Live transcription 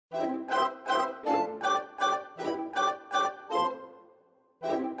Good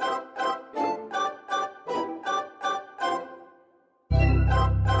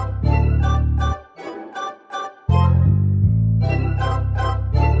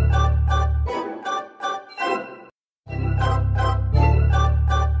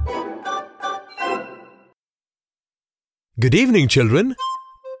evening, children.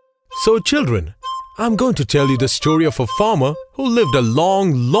 So, children, I'm going to tell you the story of a farmer who lived a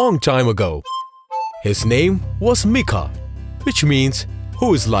long time ago. His name was Micah, which means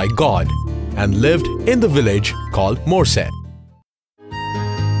who is like God, and lived in the village called Moresheth.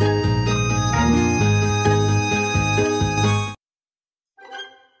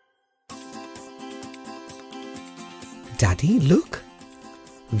 Daddy, look.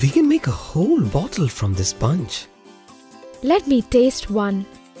 We can make a whole bottle from this bunch. Let me taste one.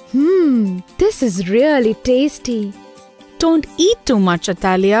 This is really tasty. Don't eat too much,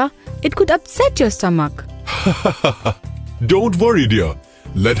 Atalia. It could upset your stomach. Don't worry, dear.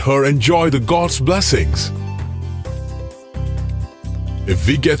 Let her enjoy the God's blessings. If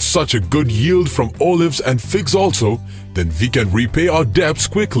we get such a good yield from olives and figs also, then we can repay our debts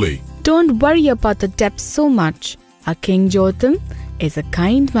quickly. Don't worry about the debt so much. Our King Jotham is a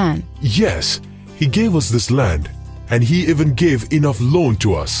kind man. Yes, he gave us this land, and he even gave enough loan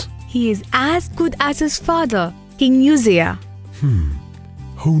to us. He is as good as his father, King Uzziah.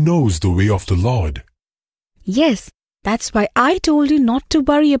 Who knows the way of the Lord? Yes, that's why I told you not to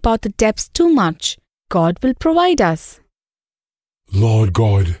worry about the debts too much. God will provide us. Lord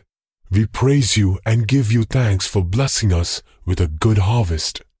God, we praise you and give you thanks for blessing us with a good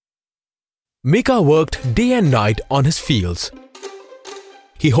harvest. Micah worked day and night on his fields.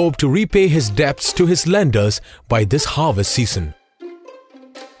 He hoped to repay his debts to his lenders by this harvest season.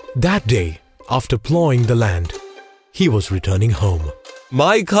 That day, after plowing the land, he was returning home.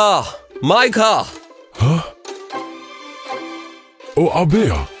 Micah! Micah! Huh? Oh,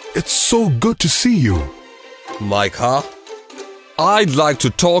 Abia, it's so good to see you. Micah, I'd like to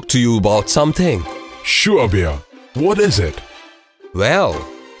talk to you about something. Sure, Abia. What is it? Well,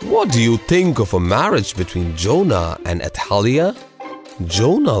 what do you think of a marriage between Jonah and Athaliah?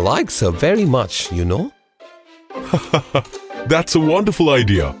 Jonah likes her very much, you know. That's a wonderful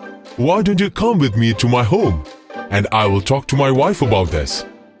idea. Why don't you come with me to my home? And I will talk to my wife about this.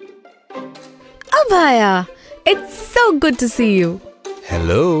 Abhaya, it's so good to see you.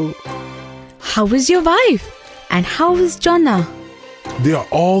 Hello. How is your wife? And how is Jonah? They are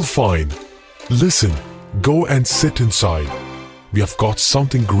all fine. Listen, go and sit inside. We have got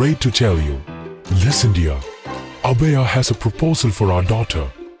something great to tell you. Listen, dear. Abaya has a proposal for our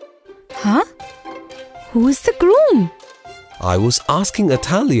daughter. Huh? Who is the groom? I was asking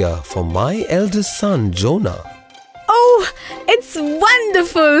Athaliah for my eldest son, Jonah. Oh, it's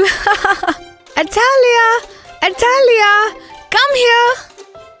wonderful! Athaliah! Athaliah! Come here!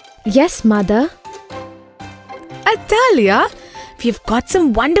 Yes, Mother. Athaliah, we've got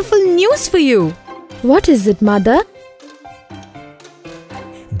some wonderful news for you. What is it, Mother?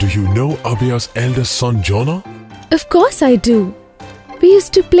 Do you know Abaya's eldest son, Jonah? Of course I do. We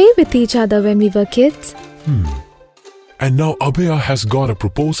used to play with each other when we were kids. And now Abaya has got a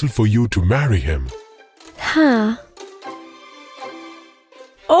proposal for you to marry him. Huh?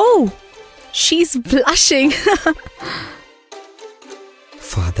 Oh, she's blushing.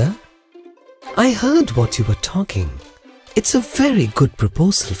 Father, I heard what you were talking. It's a very good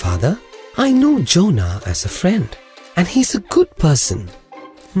proposal, Father. I know Jonah as a friend, and he's a good person.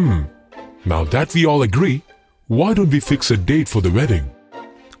 Now that we all agree, why don't we fix a date for the wedding?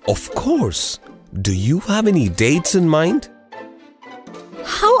 Of course. Do you have any dates in mind?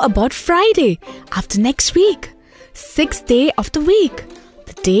 How about Friday after next week? 6th day of the week.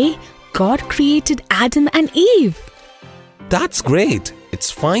 The day God created Adam and Eve. That's great. It's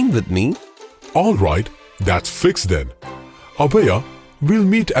fine with me. All right, that's fixed then. Abaya, we'll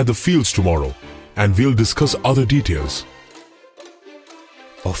meet at the fields tomorrow and we'll discuss other details.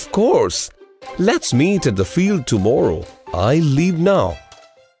 Of course. Let's meet at the field tomorrow. I leave now.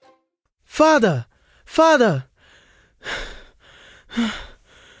 Father! Father!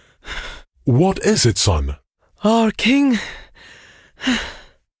 What is it, son? Our king...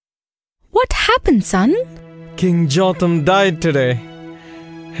 What happened, son? King Jotham died today.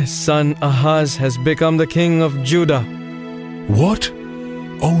 His son Ahaz has become the king of Judah. What?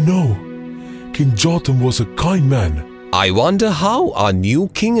 Oh no! King Jotham was a kind man. I wonder how our new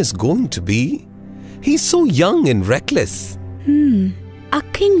king is going to be. He's so young and reckless. Our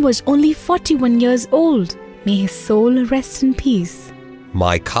king was only 41 years old. May his soul rest in peace.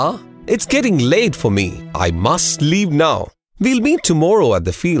 Micah, it's getting late for me. I must leave now. We'll meet tomorrow at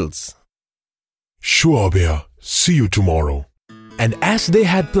the fields. Sure, Abiah. See you tomorrow. And as they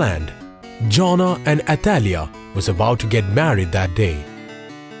had planned, Jonah and Athaliah was about to get married that day.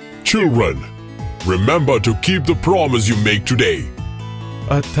 Children, remember to keep the promise you make today.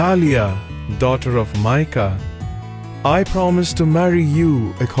 Athaliah, daughter of Micah, I promise to marry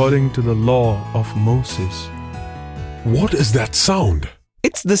you according to the law of Moses. What is that sound?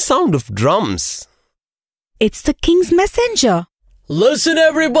 It's the sound of drums. It's the king's messenger. Listen,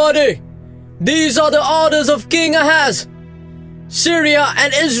 everybody! These are the orders of King Ahaz. Syria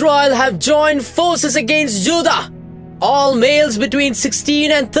and Israel have joined forces against Judah. All males between 16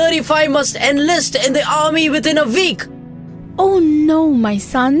 and 35 must enlist in the army within a week. Oh no, my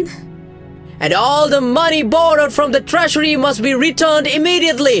son. And all the money borrowed from the treasury must be returned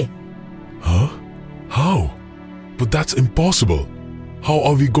immediately. Huh? How? But that's impossible. How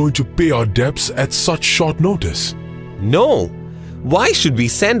are we going to pay our debts at such short notice? No. Why should we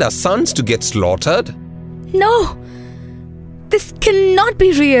send our sons to get slaughtered? No. This cannot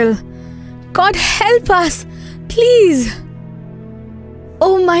be real. God help us. Please.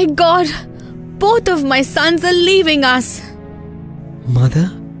 Oh my God. Both of my sons are leaving us.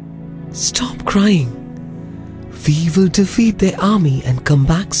 Mother, stop crying. We will defeat their army and come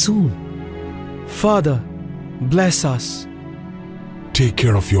back soon. Father, bless us. Take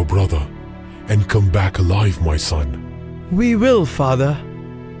care of your brother and come back alive, my son. We will, Father.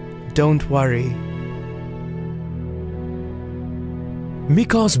 Don't worry.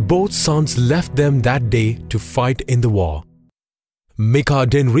 Micah's both sons left them that day to fight in the war. Micah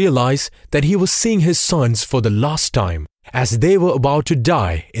didn't realize that he was seeing his sons for the last time, as they were about to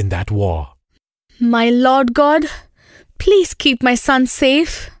die in that war. My Lord God, please keep my son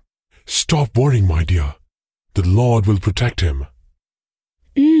safe. Stop worrying, my dear. The Lord will protect him.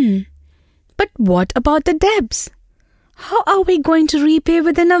 But what about the debts? How are we going to repay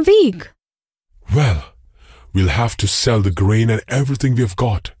within a week? Well, we'll have to sell the grain and everything we've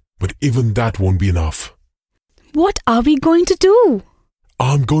got, but even that won't be enough. What are we going to do?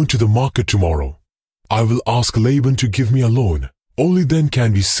 I'm going to the market tomorrow. I will ask Laban to give me a loan. Only then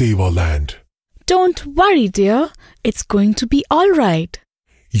can we save our land. Don't worry, dear. It's going to be all right.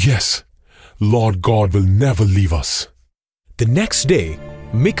 Yes, Lord God will never leave us. The next day,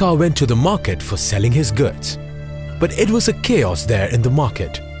 Micah went to the market for selling his goods. But it was a chaos there in the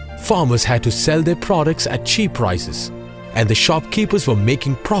market. Farmers had to sell their products at cheap prices, and the shopkeepers were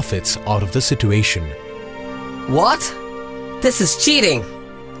making profits out of the situation. What? This is cheating.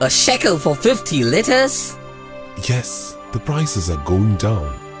 A shekel for 50 liters? Yes, the prices are going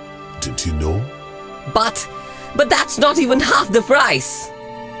down. Didn't you know? But that's not even half the price.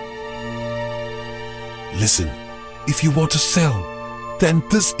 Listen, if you want to sell, then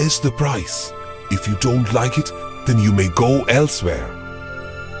this is the price. If you don't like it, then you may go elsewhere.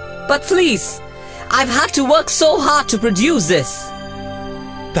 But please, I've had to work so hard to produce this.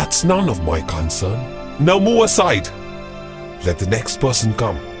 That's none of my concern. Now move aside. Let the next person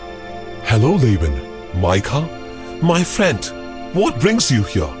come. Hello, Laban. Micah, my friend, what brings you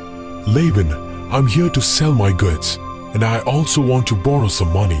here? Laban, I'm here to sell my goods, and I also want to borrow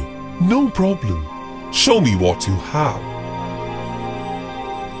some money. No problem. Show me what you have.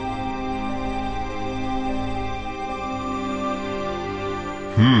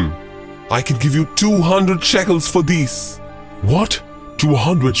 I can give you 200 shekels for these. What?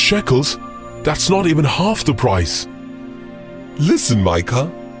 200 shekels? That's not even half the price. Listen, Micah,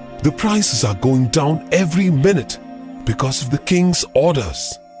 the prices are going down every minute because of the king's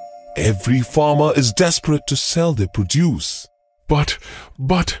orders. Every farmer is desperate to sell their produce. But...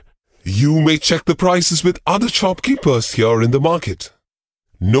 You may check the prices with other shopkeepers here in the market.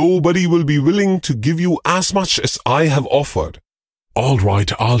 Nobody will be willing to give you as much as I have offered. All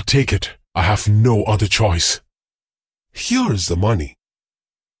right, I'll take it. I have no other choice. Here is the money.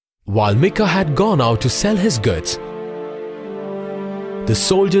 While Micah had gone out to sell his goods, the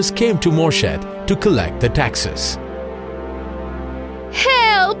soldiers came to Moresheth to collect the taxes.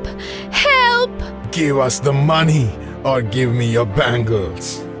 Help! Help! Give us the money or give me your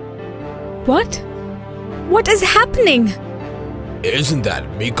bangles. What? What is happening? Isn't that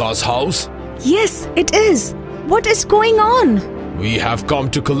Micah's house? Yes, it is. What is going on? We have come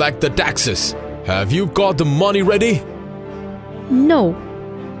to collect the taxes. Have you got the money ready? No,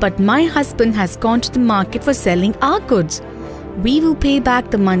 but my husband has gone to the market for selling our goods. We will pay back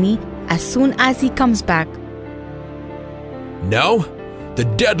the money as soon as he comes back. No? The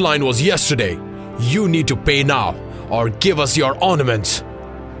deadline was yesterday. You need to pay now or give us your ornaments.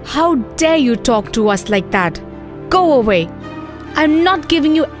 How dare you talk to us like that? Go away. I'm not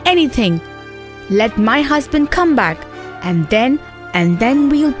giving you anything. Let my husband come back. and then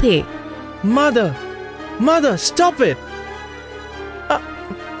we'll pay. Mother! Mother, stop it!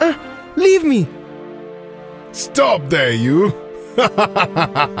 Leave me! Stop there, you!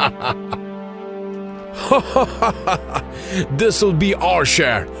 This'll be our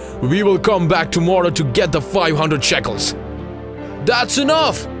share. We will come back tomorrow to get the 500 shekels. That's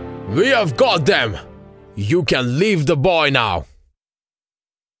enough! We have got them! You can leave the boy now.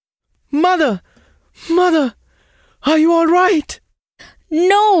 Mother! Mother! Are you all right?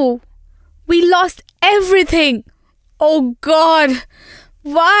 No! We lost everything! Oh God!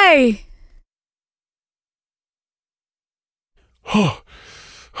 Why?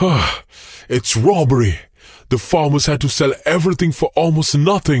 It's robbery. The farmers had to sell everything for almost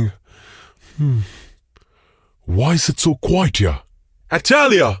nothing. Why is it so quiet here?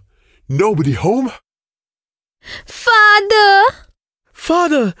 Atalia! Nobody home? Father!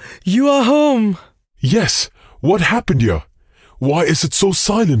 Father, you are home. Yes. What happened here? Why is it so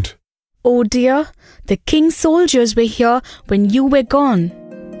silent? Oh dear, the king's soldiers were here when you were gone.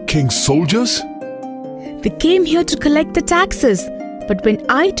 King's soldiers? They came here to collect the taxes. But when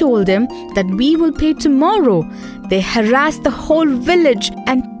I told them that we will pay tomorrow, they harassed the whole village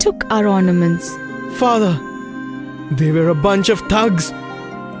and took our ornaments. Father, they were a bunch of thugs.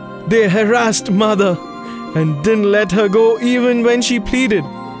 They harassed Mother and didn't let her go even when she pleaded.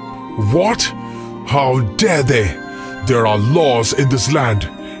 What? How dare they? There are laws in this land,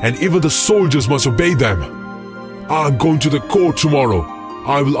 and even the soldiers must obey them. I'm going to the court tomorrow.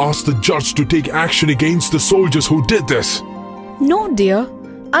 I will ask the judge to take action against the soldiers who did this. No, dear.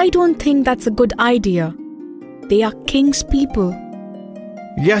 I don't think that's a good idea. They are king's people.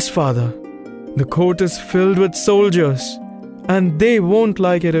 Yes, Father. The court is filled with soldiers, and they won't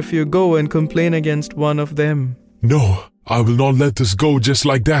like it if you go and complain against one of them. No, I will not let this go just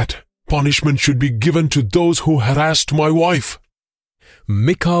like that. Punishment should be given to those who harassed my wife.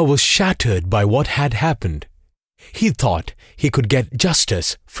 Micah was shattered by what had happened. He thought he could get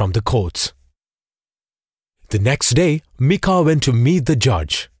justice from the courts. The next day, Micah went to meet the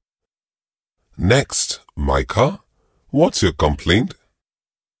judge. Next, Micah, what's your complaint?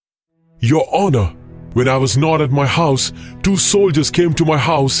 Your Honor, when I was not at my house, 2 soldiers came to my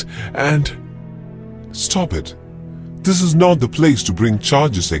house and... Stop it. This is not the place to bring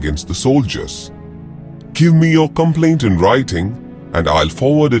charges against the soldiers. Give me your complaint in writing, and I'll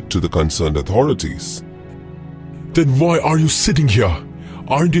forward it to the concerned authorities. Then why are you sitting here?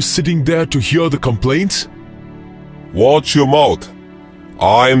 Aren't you sitting there to hear the complaints? Watch your mouth.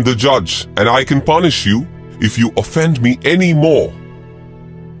 I am the judge, and I can punish you if you offend me any more.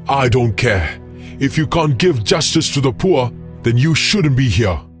 I don't care. If you can't give justice to the poor, then you shouldn't be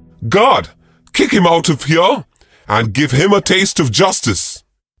here. God, kick him out of here and give him a taste of justice.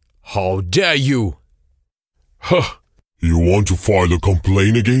 How dare you? Huh. You want to file a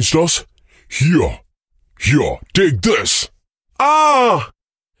complaint against us? Here, take this. Ah!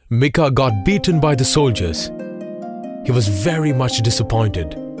 Micah got beaten by the soldiers. He was very much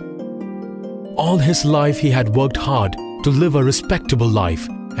disappointed. All his life he had worked hard to live a respectable life,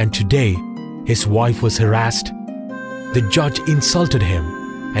 and today his wife was harassed. The judge insulted him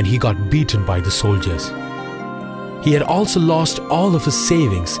and he got beaten by the soldiers. He had also lost all of his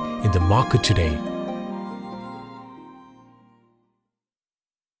savings in the market today.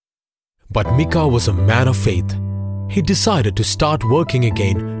 But Micah was a man of faith. He decided to start working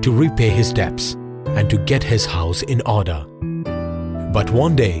again to repay his debts and to get his house in order. But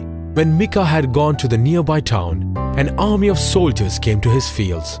one day, when Micah had gone to the nearby town, an army of soldiers came to his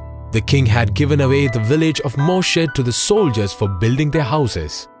fields. The king had given away the village of Moresheth to the soldiers for building their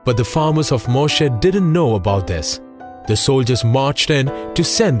houses. But the farmers of Moresheth didn't know about this. The soldiers marched in to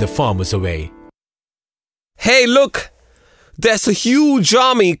send the farmers away. Hey, look! There's a huge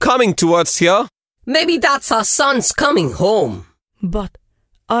army coming towards here. Maybe that's our sons coming home. But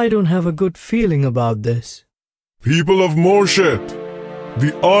I don't have a good feeling about this. People of Moresheth,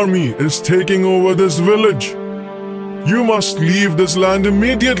 the army is taking over this village. You must leave this land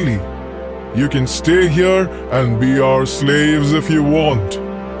immediately. You can stay here and be our slaves if you want.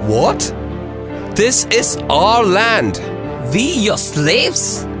 What? This is our land. We your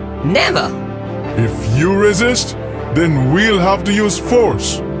slaves? Never. If you resist, then we'll have to use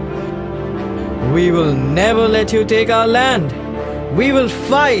force. We will never let you take our land. We will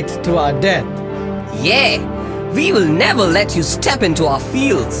fight to our death. Yeah, we will never let you step into our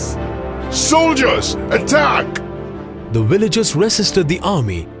fields. Soldiers, attack! The villagers resisted the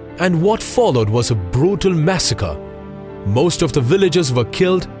army, and what followed was a brutal massacre. Most of the villagers were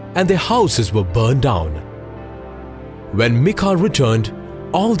killed and their houses were burned down. When Micah returned,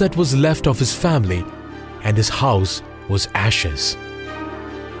 all that was left of his family and his house was ashes.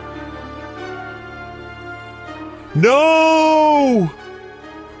 No!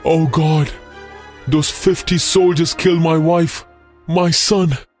 Oh God, those 50 soldiers killed my wife, my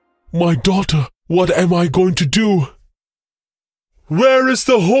son, my daughter. What am I going to do? Where is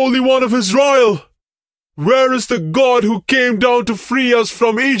the Holy One of Israel? Where is the God who came down to free us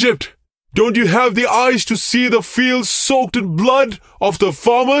from Egypt? Don't you have the eyes to see the fields soaked in blood of the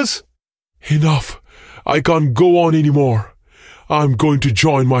farmers? Enough. I can't go on anymore. I'm going to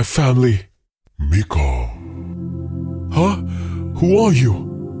join my family. Micah, Huh? Who are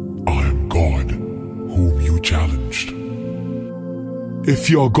you? I am God, whom you challenged. If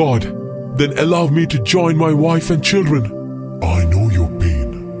you're God, then allow me to join my wife and children. I know your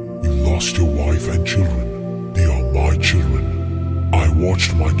pain. You lost your wife and children. They are my children. I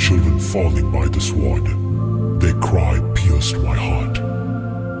watched my children falling by the sword. Their cry pierced my heart.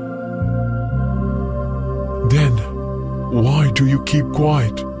 Then, why do you keep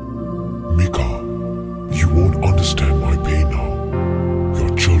quiet? Micah, you won't understand my pain now.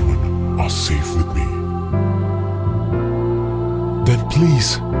 Your children are safe with me. Then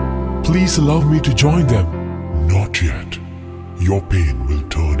please allow me to join them. Not yet. Your pain will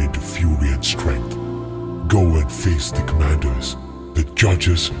turn into fury and strength. Go and face the commanders, the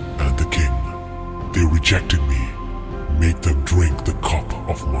judges, and the king. They rejected me. Make them drink the cup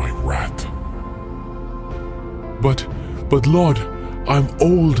of my wrath. But Lord, I'm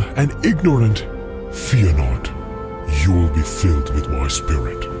old and ignorant. Fear not. You will be filled with my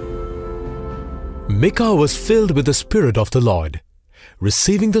spirit. Micah was filled with the Spirit of the Lord.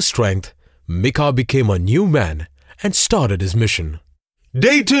 Receiving the strength, Micah became a new man and started his mission.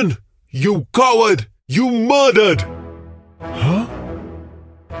 Dayton, you coward! You murdered! Huh?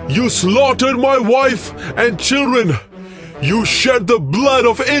 You slaughtered my wife and children! You shed the blood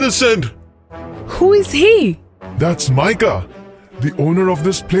of innocent! Who is he? That's Micah, the owner of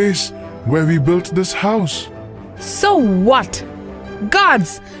this place where we built this house. So what?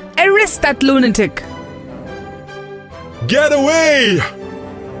 Guards, arrest that lunatic! Get away!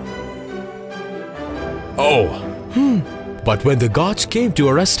 Oh. But when the guards came to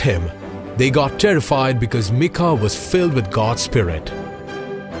arrest him, they got terrified because Micah was filled with God's Spirit.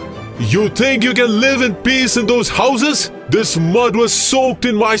 You think you can live in peace in those houses? This mud was soaked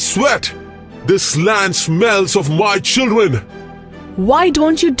in my sweat. This land smells of my children. Why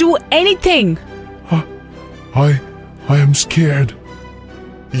don't you do anything? I am scared.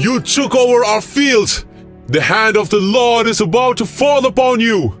 You took over our fields. The hand of the Lord is about to fall upon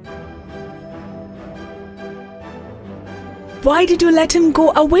you. Why did you let him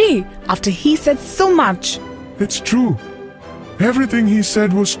go away after he said so much? It's true. Everything he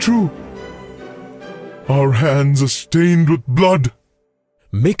said was true. Our hands are stained with blood.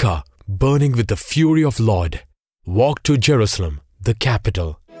 Micah, burning with the fury of Lord, walked to Jerusalem, the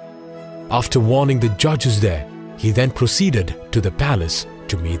capital. After warning the judges there, he then proceeded to the palace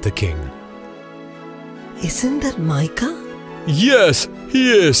to meet the king. Isn't that Micah? Yes,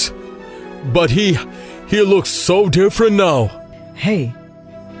 he is. But he looks so different now. Hey,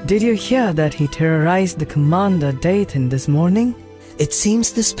 did you hear that he terrorized the commander Dathan this morning? It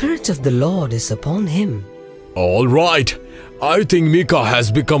seems the Spirit of the Lord is upon him. All right, I think Micah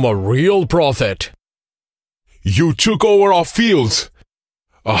has become a real prophet. You took over our fields.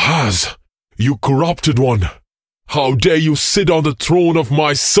 Ahaz, you corrupted one. How dare you sit on the throne of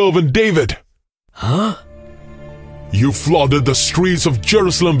my servant David? Huh? You flooded the streets of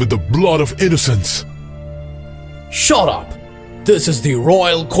Jerusalem with the blood of innocents. Shut up! This is the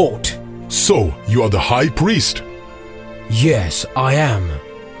royal court. So, you are the high priest? Yes, I am.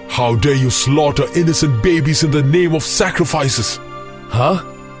 How dare you slaughter innocent babies in the name of sacrifices? Huh?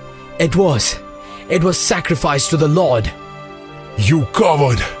 It was sacrificed to the Lord. You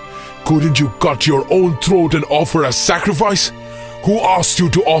coward! Couldn't you cut your own throat and offer a sacrifice? Who asked you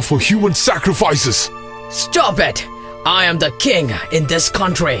to offer human sacrifices? Stop it! I am the king in this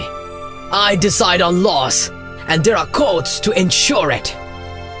country. I decide on laws, and there are courts to ensure it.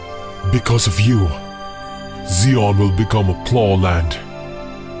 Because of you, Zion will become a plough land,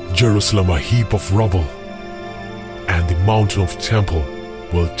 Jerusalem a heap of rubble, and the mountain of Temple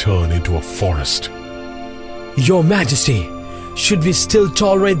will turn into a forest. Your Majesty, should we still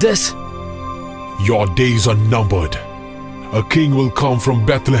tolerate this? Your days are numbered. A king will come from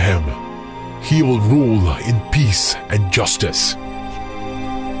Bethlehem. He will rule in peace and justice.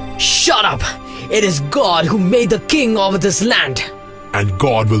 Shut up! It is God who made the king over this land. And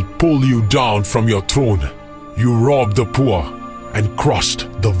God will pull you down from your throne. You robbed the poor and crushed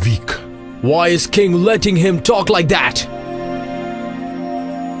the weak. Why is King letting him talk like that?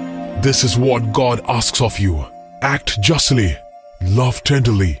 This is what God asks of you. Act justly, love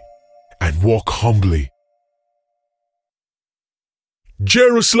tenderly, and walk humbly.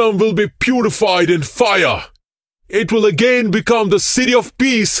 Jerusalem will be purified in fire. It will again become the city of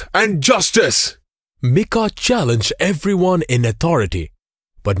peace and justice. Micah challenged everyone in authority,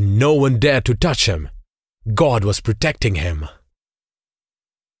 but no one dared to touch him. God was protecting him.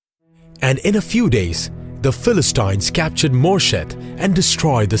 And in a few days, the Philistines captured Moresheth and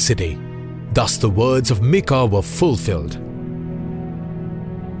destroyed the city. Thus the words of Micah were fulfilled.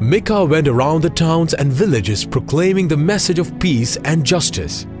 Micah went around the towns and villages proclaiming the message of peace and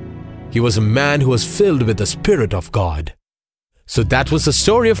justice. He was a man who was filled with the Spirit of God. So that was the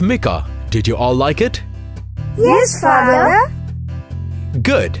story of Micah. Did you all like it? Yes, Father.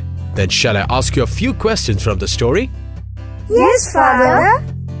 Good. Then shall I ask you a few questions from the story? Yes, Father.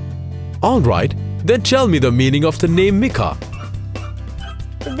 All right. Then tell me the meaning of the name Micah.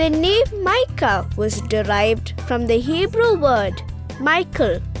 The name Micah was derived from the Hebrew word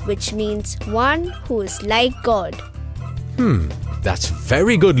Michael, which means one who is like God. That's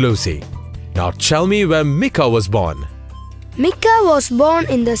very good, Lucy. Now tell me where Micah was born. Micah was born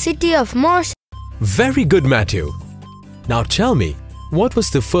in the city of Moresheth. Very good, Matthew. Now tell me, what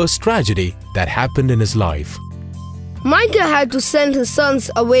was the first tragedy that happened in his life? Micah had to send his sons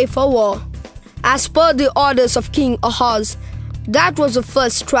away for war. As per the orders of King Ahaz, that was the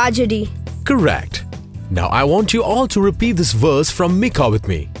first tragedy. Correct. Now I want you all to repeat this verse from Micah with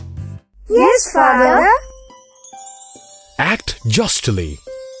me. Yes, Father. Act justly.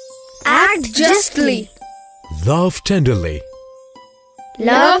 Act justly. Love tenderly.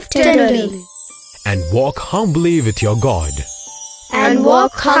 Love tenderly. And walk humbly with your God. And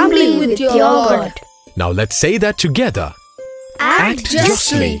walk humbly with your God. Now let's say that together. Act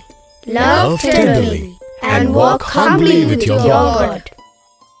justly. Love tenderly. And walk humbly with your God.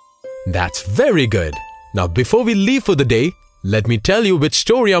 That's very good. Now before we leave for the day, let me tell you which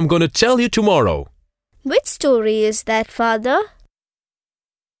story I'm going to tell you tomorrow. Which story is that, Father?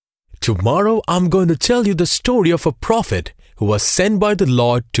 Tomorrow I'm going to tell you the story of a prophet who was sent by the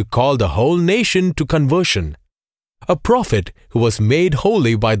Lord to call the whole nation to conversion. A prophet who was made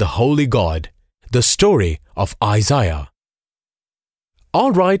holy by the holy God. The story of Isaiah.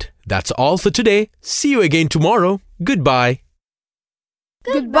 Alright, that's all for today. See you again tomorrow. Goodbye.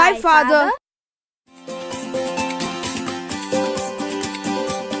 Goodbye, Father.